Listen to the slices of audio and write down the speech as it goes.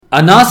A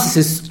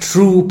narcissist's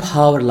true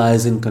power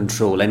lies in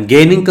control, and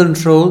gaining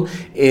control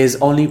is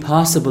only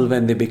possible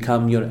when they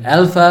become your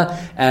alpha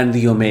and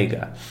the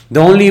omega, the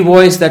only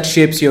voice that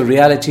shapes your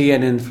reality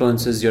and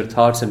influences your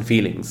thoughts and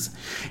feelings.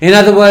 In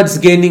other words,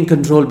 gaining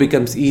control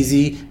becomes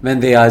easy when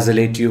they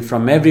isolate you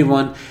from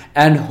everyone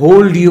and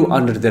hold you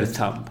under their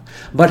thumb.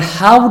 But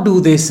how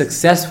do they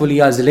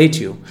successfully isolate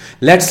you?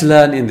 Let's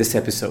learn in this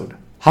episode.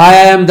 Hi,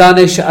 I am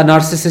Danish, a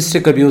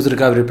narcissistic abuse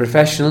recovery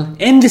professional.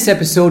 In this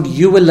episode,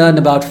 you will learn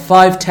about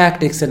 5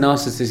 tactics a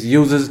narcissist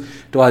uses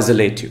to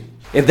isolate you.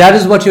 If that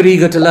is what you're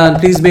eager to learn,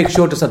 please make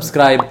sure to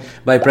subscribe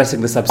by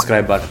pressing the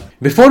subscribe button.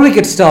 Before we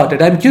get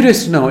started, I'm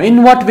curious to know,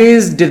 in what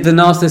ways did the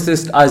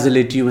narcissist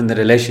isolate you in the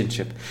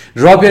relationship?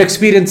 Drop your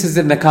experiences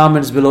in the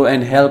comments below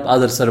and help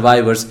other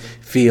survivors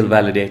feel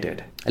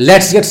validated.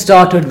 Let's get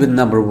started with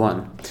number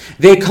 1.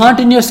 They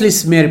continuously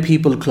smear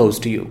people close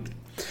to you.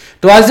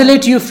 To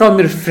isolate you from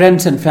your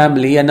friends and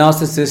family, a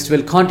narcissist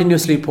will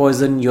continuously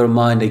poison your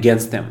mind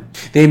against them.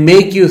 They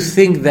make you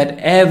think that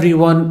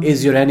everyone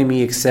is your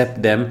enemy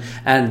except them,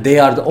 and they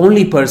are the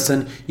only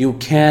person you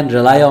can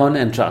rely on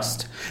and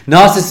trust.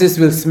 Narcissists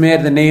will smear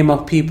the name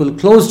of people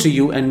close to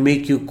you and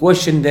make you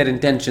question their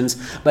intentions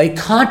by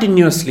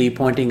continuously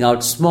pointing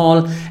out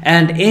small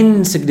and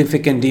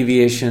insignificant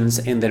deviations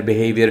in their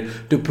behavior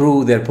to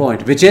prove their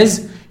point, which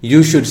is,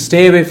 you should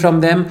stay away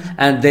from them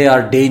and they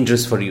are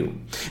dangerous for you.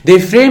 They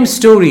frame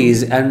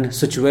stories and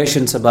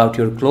situations about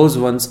your close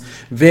ones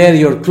where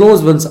your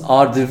close ones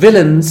are the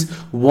villains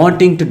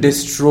wanting to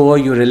destroy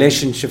your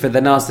relationship with the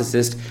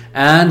narcissist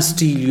and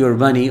steal your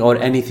money or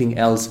anything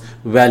else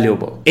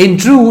valuable. In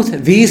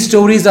truth, these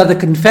stories are the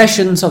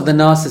confessions of the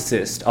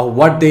narcissist of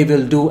what they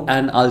will do,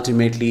 and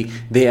ultimately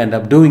they end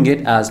up doing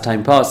it as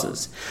time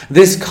passes.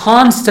 This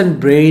constant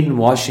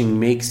brainwashing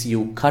makes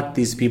you cut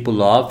these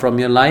people off from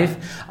your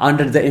life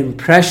under the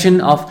impression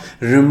of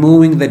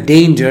removing the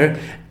danger,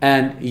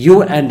 and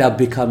you end up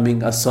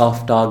becoming a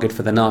soft target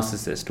for the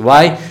narcissist.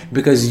 Why?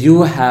 Because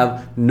you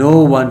have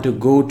no one to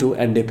go to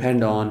and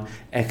depend on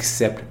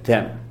except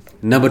them.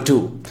 Number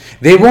 2,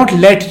 they won't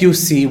let you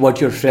see what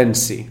your friends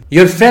see.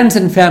 Your friends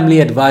and family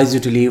advise you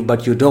to leave,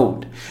 but you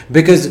don't,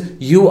 because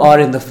you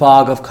are in the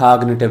fog of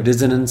cognitive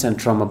dissonance and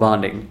trauma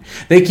bonding.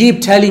 They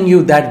keep telling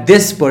you that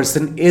this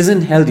person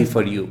isn't healthy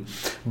for you,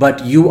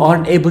 but you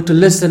aren't able to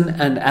listen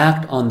and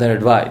act on their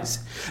advice.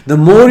 The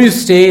more you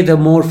stay, the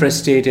more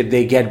frustrated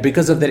they get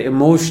because of their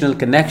emotional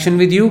connection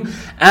with you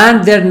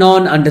and their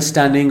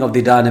non-understanding of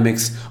the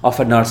dynamics of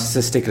a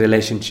narcissistic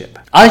relationship.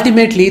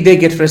 Ultimately, they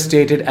get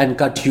frustrated and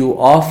cut you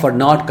off for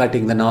not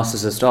cutting the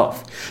narcissist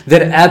off.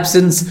 Their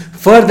absence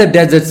further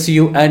deserts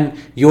you, and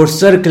your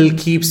circle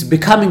keeps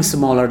becoming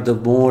smaller the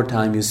more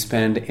time you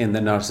spend in the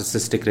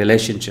narcissistic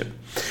relationship.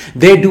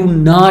 They do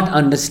not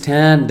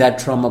understand that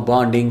trauma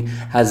bonding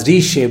has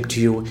reshaped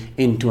you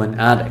into an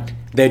addict.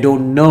 They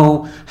don't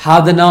know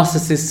how the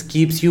narcissist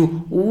keeps you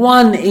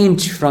 1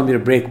 inch from your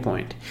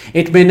breakpoint.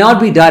 It may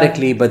not be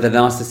directly, but the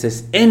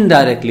narcissist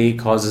indirectly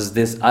causes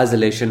this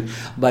isolation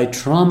by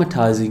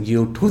traumatizing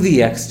you to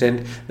the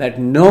extent that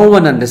no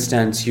one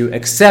understands you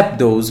except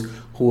those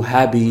who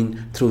have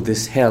been through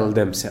this hell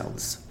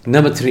themselves.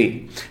 Number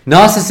 3,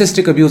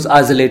 narcissistic abuse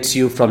isolates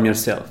you from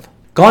yourself.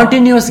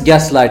 Continuous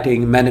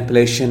gaslighting,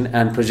 manipulation,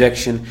 and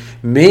projection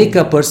make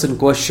a person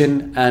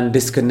question and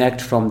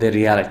disconnect from their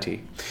reality.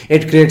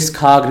 It creates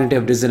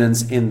cognitive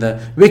dissonance in the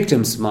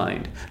victim's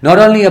mind, not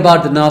only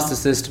about the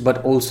narcissist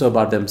but also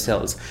about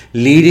themselves,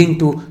 leading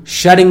to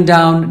shutting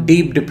down,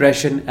 deep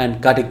depression,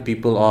 and cutting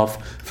people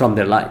off from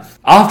their life.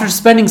 After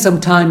spending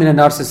some time in a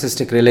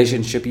narcissistic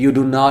relationship, you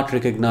do not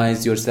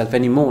recognize yourself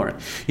anymore.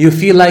 You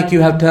feel like you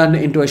have turned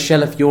into a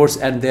shell of yours,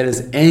 and there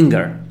is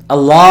anger, a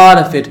lot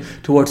of it,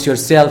 towards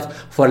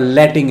yourself for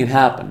letting it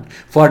happen,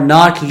 for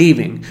not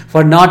leaving,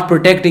 for not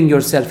protecting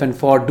yourself, and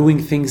for doing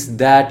things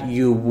that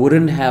you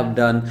wouldn't have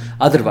done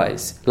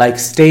otherwise, like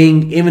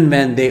staying even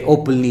when they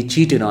openly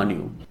cheated on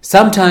you.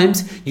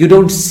 Sometimes you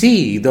don't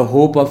see the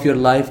hope of your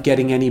life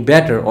getting any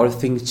better or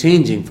things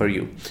changing for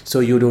you,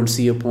 so you don't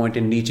see a point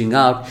in reaching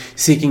out,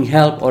 seeking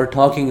help, or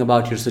talking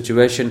about your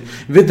situation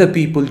with the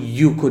people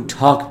you could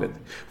talk with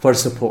for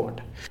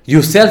support.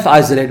 You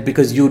self-isolate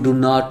because you do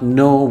not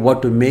know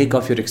what to make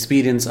of your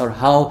experience or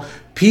how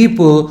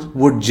people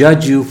would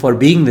judge you for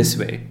being this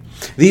way.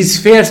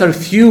 These fears are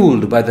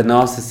fueled by the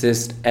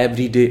narcissist's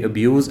everyday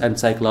abuse and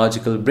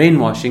psychological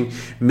brainwashing,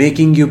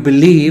 making you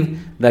believe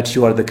that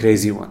you are the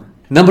crazy one.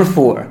 Number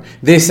 4,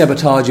 they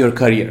sabotage your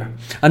career.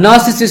 A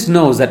narcissist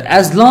knows that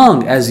as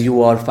long as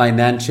you are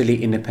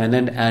financially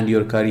independent and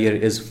your career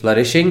is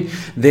flourishing,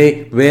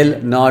 they will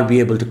not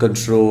be able to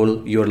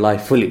control your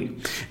life fully.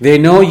 They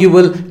know you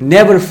will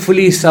never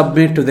fully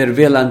submit to their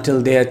will until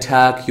they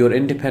attack your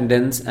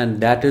independence, and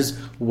that is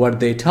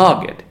what they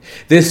target.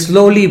 They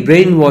slowly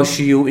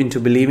brainwash you into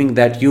believing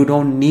that you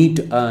don't need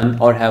to earn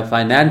or have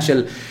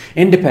financial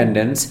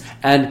independence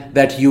and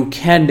that you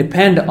can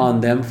depend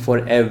on them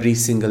for every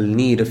single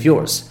need of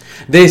yours.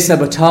 They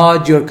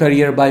sabotage your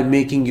career by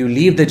making you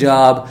leave the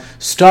job,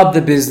 stop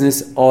the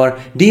business, or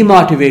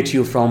demotivate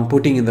you from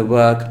putting in the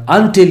work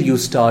until you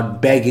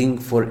start begging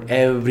for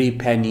every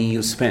penny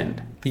you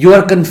spend. You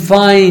are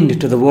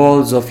confined to the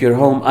walls of your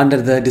home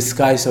under the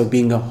disguise of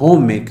being a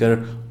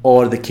homemaker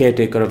or the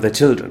caretaker of the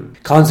children.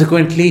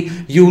 Consequently,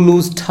 you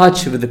lose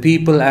touch with the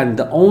people, and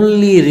the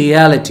only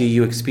reality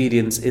you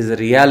experience is a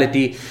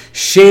reality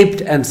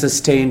shaped and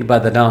sustained by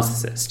the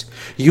narcissist.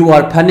 You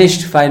are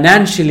punished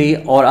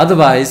financially or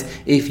otherwise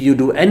if you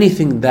do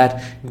anything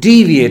that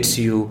deviates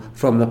you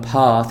from the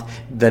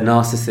path the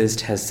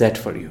narcissist has set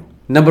for you.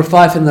 Number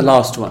 5 and the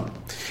last one.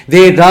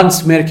 They run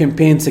smear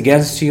campaigns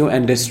against you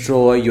and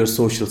destroy your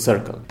social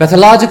circle.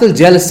 Pathological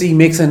jealousy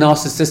makes a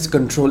narcissist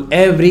control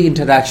every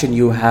interaction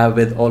you have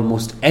with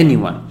almost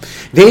anyone.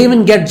 They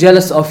even get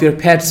jealous of your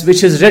pets,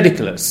 which is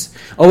ridiculous.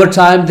 Over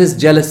time, this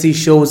jealousy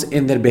shows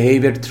in their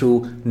behavior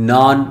through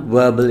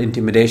non-verbal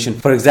intimidation.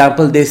 For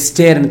example, they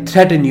stare and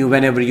threaten you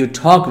whenever you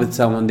talk with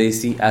someone they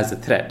see as a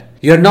threat.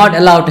 You're not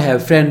allowed to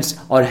have friends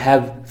or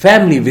have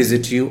family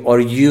visit you or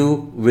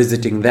you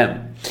visiting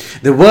them.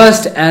 The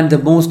worst and the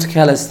most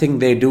callous thing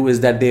they do is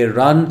that they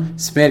run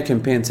smear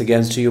campaigns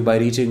against you by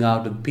reaching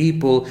out to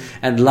people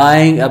and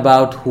lying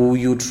about who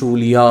you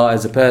truly are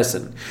as a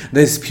person.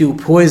 They spew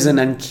poison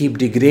and keep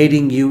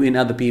degrading you in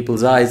other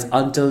people's eyes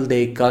until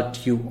they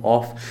cut you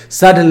off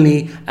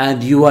suddenly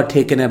and you are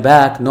taken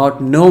aback,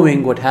 not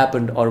knowing what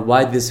happened or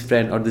why this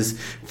friend or this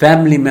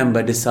family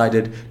member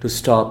decided to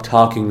stop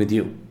talking with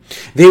you.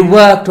 They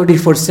work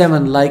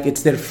 24/7 like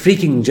it's their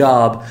freaking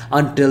job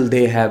until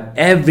they have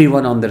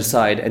everyone on their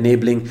side,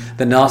 enabling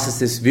the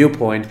narcissist's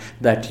viewpoint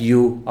that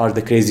you are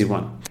the crazy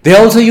one. They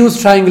also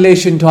use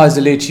triangulation to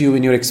isolate you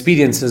in your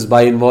experiences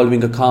by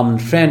involving a common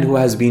friend who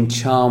has been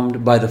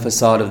charmed by the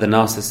facade of the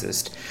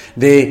narcissist.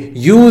 They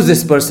use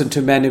this person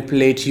to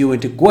manipulate you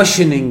into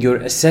questioning your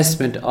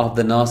assessment of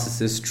the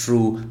narcissist's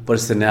true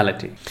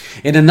personality.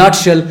 In a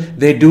nutshell,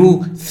 they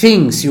do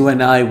things you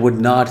and I would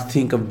not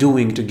think of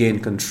doing to gain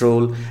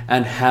control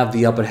and have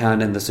the upper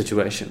hand in the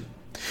situation.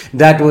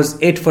 That was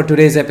it for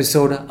today's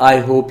episode. I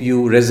hope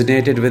you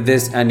resonated with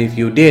this, and if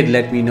you did,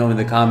 let me know in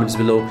the comments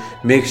below.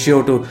 Make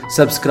sure to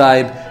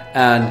subscribe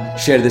and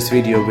share this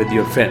video with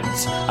your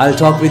friends. I'll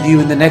talk with you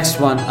in the next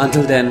one.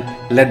 Until then,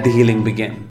 let the healing begin.